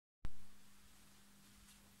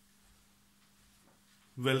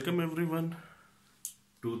Welcome everyone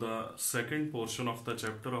to the second portion of the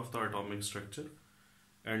chapter of the atomic structure,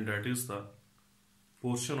 and that is the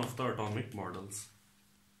portion of the atomic models.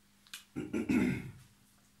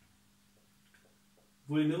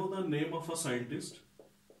 We know the name of a scientist,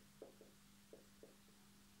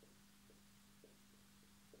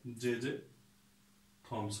 J.J.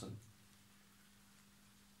 Thomson.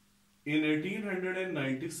 In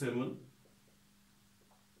 1897,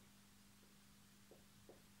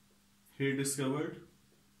 he discovered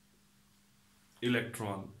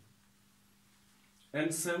electron,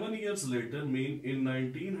 and 7 years later, mean in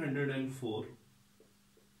 1904,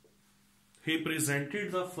 he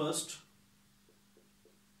presented the first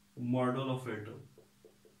model of atom.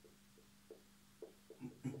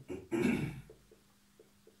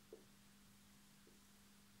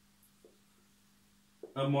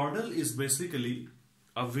 A model is basically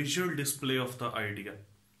a visual display of the idea.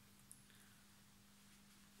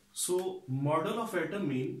 So, model of atom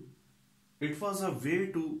mean it was a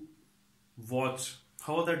way to watch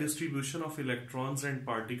how the distribution of electrons and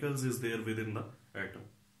particles is there within the atom.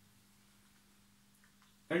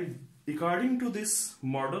 And according to this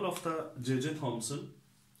model of the J.J. Thomson,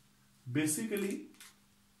 basically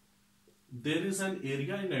there is an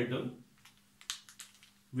area in atom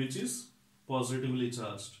which is positively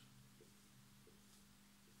charged.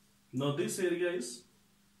 Now this area is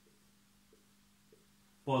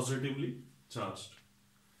positively charged,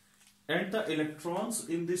 and the electrons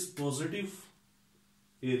in this positive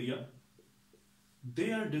area,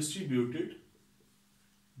 they are distributed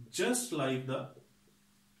just like the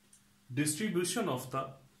distribution of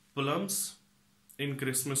the plums in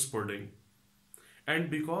Christmas pudding.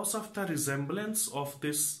 And because of the resemblance of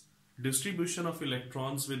this distribution of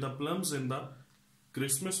electrons with the plums in the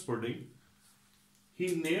Christmas pudding,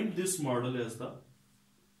 he named this model as the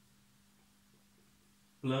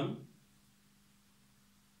plum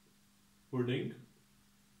pudding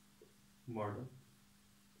model.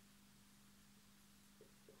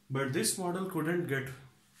 But this model couldn't get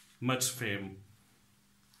much fame.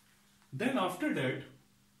 Then after that,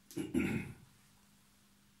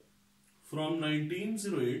 from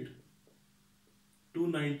 1908 to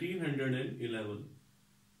 1911,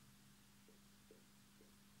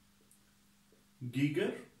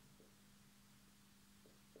 Geiger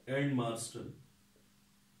and Marston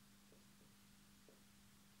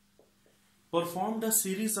performed a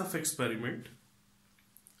series of experiments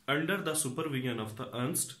under the supervision of the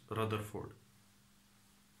Ernst Rutherford.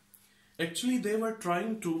 Actually, they were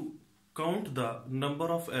trying to count the number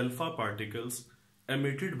of alpha particles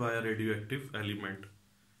emitted by a radioactive element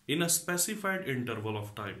in a specified interval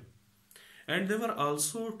of time. And they were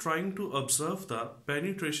also trying to observe the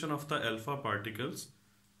penetration of the alpha particles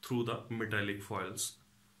through the metallic foils.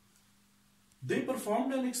 They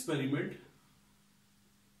performed an experiment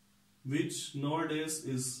which nowadays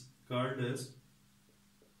is called as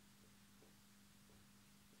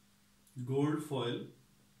gold foil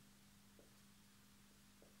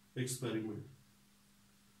experiment.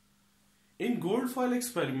 In gold foil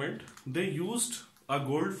experiment, they used a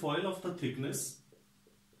gold foil of the thickness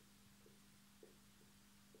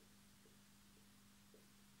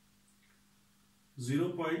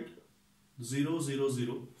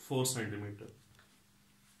 0.0004 centimeter.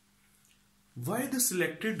 Why they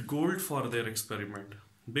selected gold for their experiment?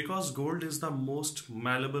 Because gold is the most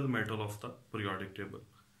malleable metal of the periodic table.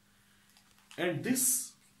 And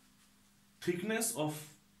this thickness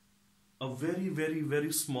of a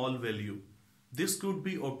very small value, this could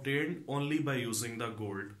be obtained only by using the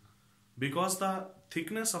gold, because the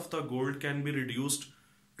thickness of the gold can be reduced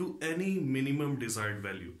to any minimum desired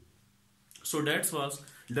value. So that's why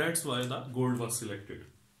the gold was selected.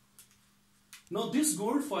 Now this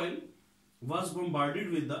gold foil was bombarded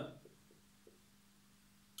with the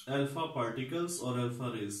alpha particles or alpha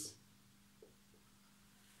rays,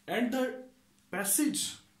 and the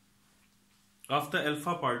passage of the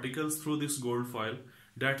alpha particles through this gold foil,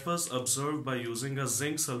 that was observed by using a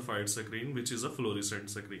zinc sulfide screen, which is a fluorescent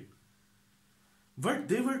screen. What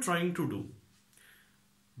they were trying to do,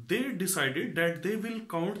 they decided that they will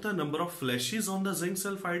count the number of flashes on the zinc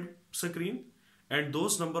sulfide screen, and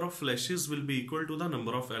those number of flashes will be equal to the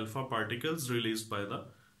number of alpha particles released by the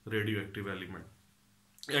radioactive element.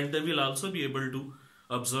 And they will also be able to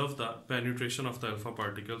observe the penetration of the alpha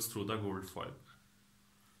particles through the gold foil.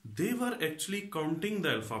 They were actually counting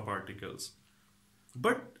the alpha particles.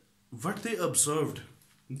 But what they observed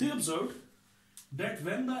that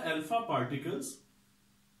when the alpha particles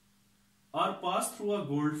are passed through a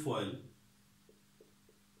gold foil,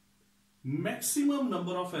 maximum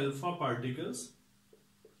number of alpha particles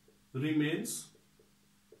remains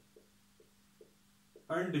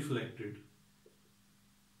undeflected.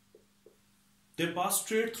 They pass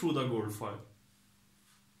straight through the gold foil.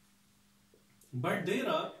 But there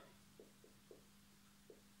are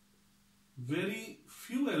very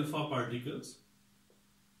few alpha particles,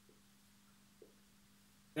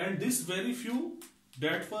 and this very few,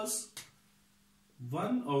 that was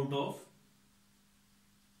 1 out of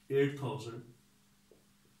 8,000.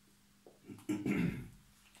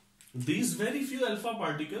 These very few alpha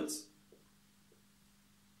particles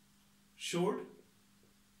showed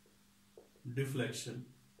deflection.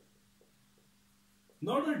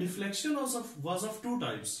 Now the deflection was of two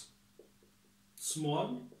types: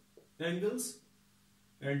 small angles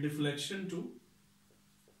and deflection to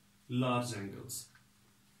large angles.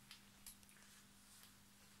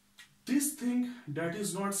 This thing that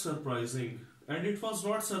is not surprising, and it was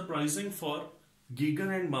not surprising for Giger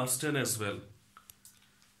and Marston as well.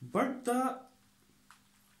 But the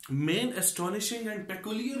main astonishing and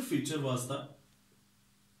peculiar feature was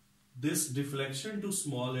this deflection to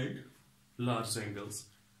small and large angles.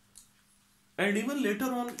 And even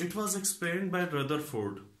later on it was explained by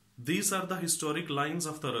Rutherford. These are the historic lines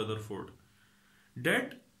of the Rutherford,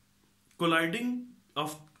 that collision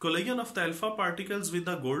of the alpha particles with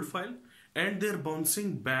the gold foil and their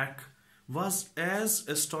bouncing back was as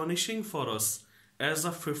astonishing for us as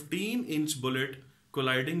a 15-inch bullet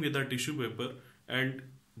colliding with a tissue paper and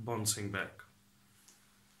bouncing back.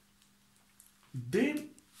 They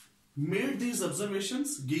made these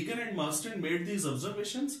observations, Giger and Marston made these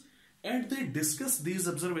observations, and they discussed these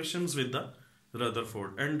observations with the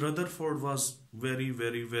Rutherford. And Rutherford was very,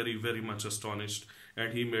 very, very, very much astonished,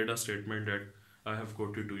 and he made a statement that I have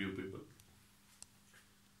quoted to you people.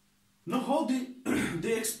 Now how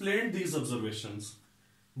they explained these observations.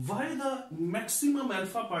 Why the maximum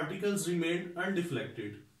alpha particles remained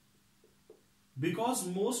undeflected? Because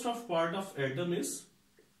most of part of atom is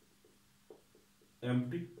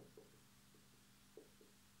empty.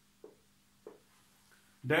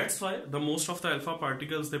 That's why the most of the alpha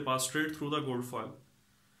particles, they pass straight through the gold foil.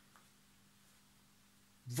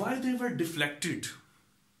 Why they were deflected?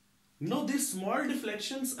 No, these small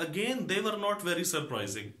deflections, again, they were not very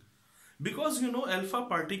surprising. Because alpha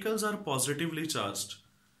particles are positively charged.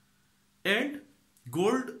 And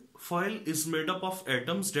gold foil is made up of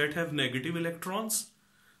atoms that have negative electrons.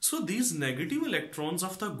 So these negative electrons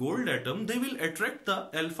of the gold atom, they will attract the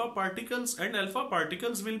alpha particles, and alpha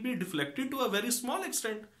particles will be deflected to a very small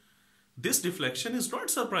extent. This deflection is not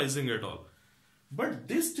surprising at all. But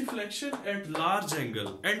this deflection at large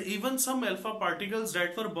angle, and even some alpha particles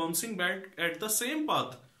that were bouncing back at the same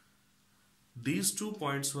path, these 2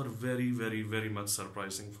 points were very, very, very much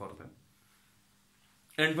surprising for them.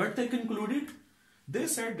 And what they concluded? They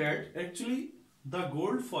said that actually the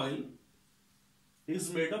gold foil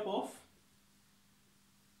is made up of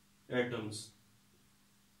atoms.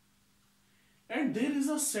 And there is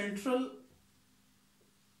a central,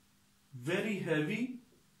 very heavy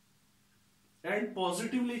and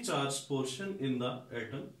positively charged portion in the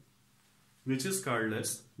atom, which is called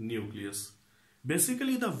as nucleus.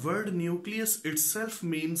 Basically, the word nucleus itself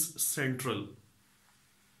means central.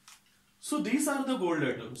 So these are the gold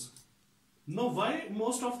atoms. Now why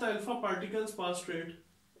most of the alpha particles pass straight?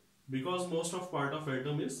 Because most of part of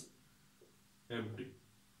atom is empty.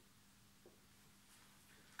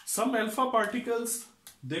 Some alpha particles,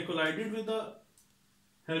 they collided with the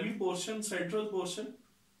heavy portion, central portion,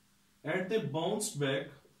 and they bounced back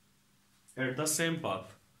at the same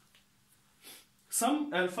path.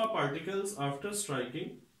 Some alpha particles, after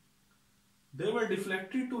striking, they were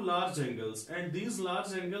deflected to large angles, and these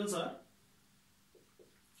large angles are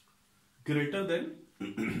greater than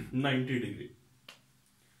 90 degree.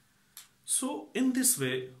 So in this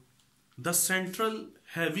way, the central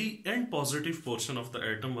heavy and positive portion of the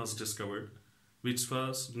atom was discovered, which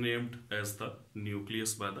was named as the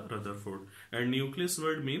nucleus by the Rutherford. And nucleus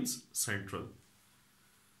word means central.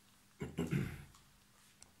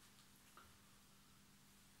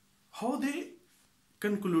 How they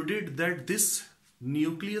concluded that this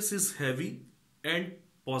nucleus is heavy and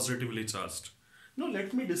positively charged? Now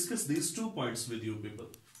let me discuss these 2 points with you people.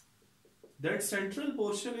 That central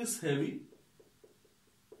portion is heavy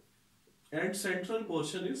and central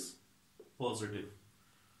portion is positive.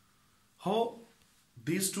 How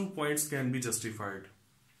these 2 points can be justified?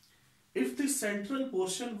 If the central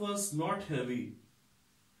portion was not heavy,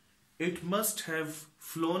 it must have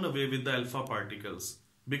flown away with the alpha particles,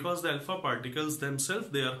 because the alpha particles themselves,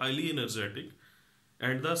 they are highly energetic,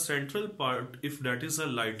 and the central part, if that is a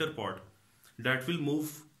lighter part, that will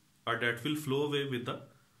move or that will flow away with the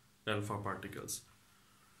alpha particles.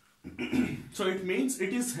 So it means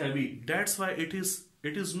it is heavy. That's why it is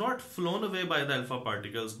it is not flown away by the alpha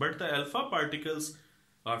particles, but the alpha particles,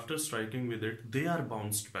 after striking with it, they are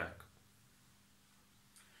bounced back.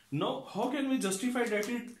 Now, how can we justify that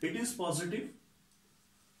it is positive?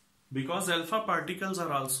 Because alpha particles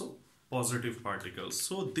are also positive particles.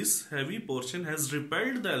 So this heavy portion has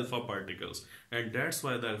repelled the alpha particles, and that's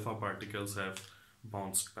why the alpha particles have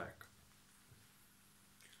bounced back.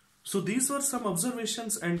 So these were some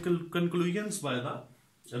observations and conclusions by the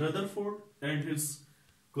Rutherford and his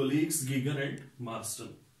colleagues Geiger and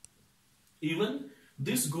Marston. Even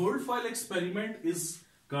this gold foil experiment is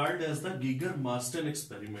called as the Geiger-Marston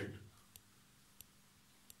experiment.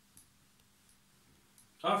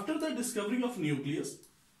 After the discovery of nucleus,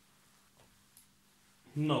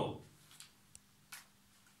 now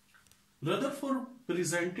Rutherford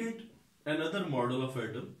presented another model of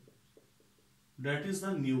atom, that is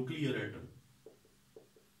the nuclear atom.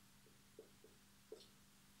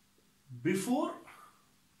 Before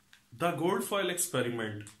the gold foil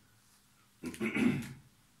experiment,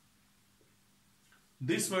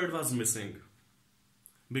 this word was missing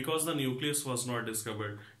because the nucleus was not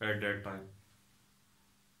discovered at that time.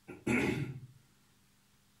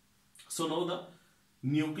 So now the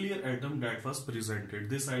nuclear atom that was presented,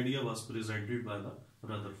 this idea was presented by the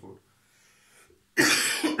Rutherford.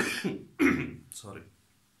 Sorry.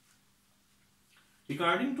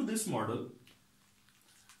 According to this model,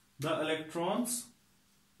 the electrons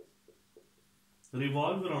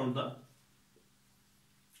revolve around the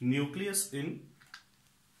nucleus in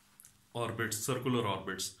orbits, circular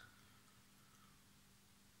orbits.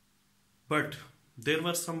 But there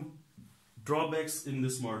were some drawbacks in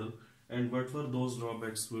this model, and what were those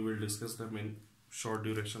drawbacks? We will discuss them in short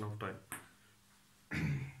duration of time.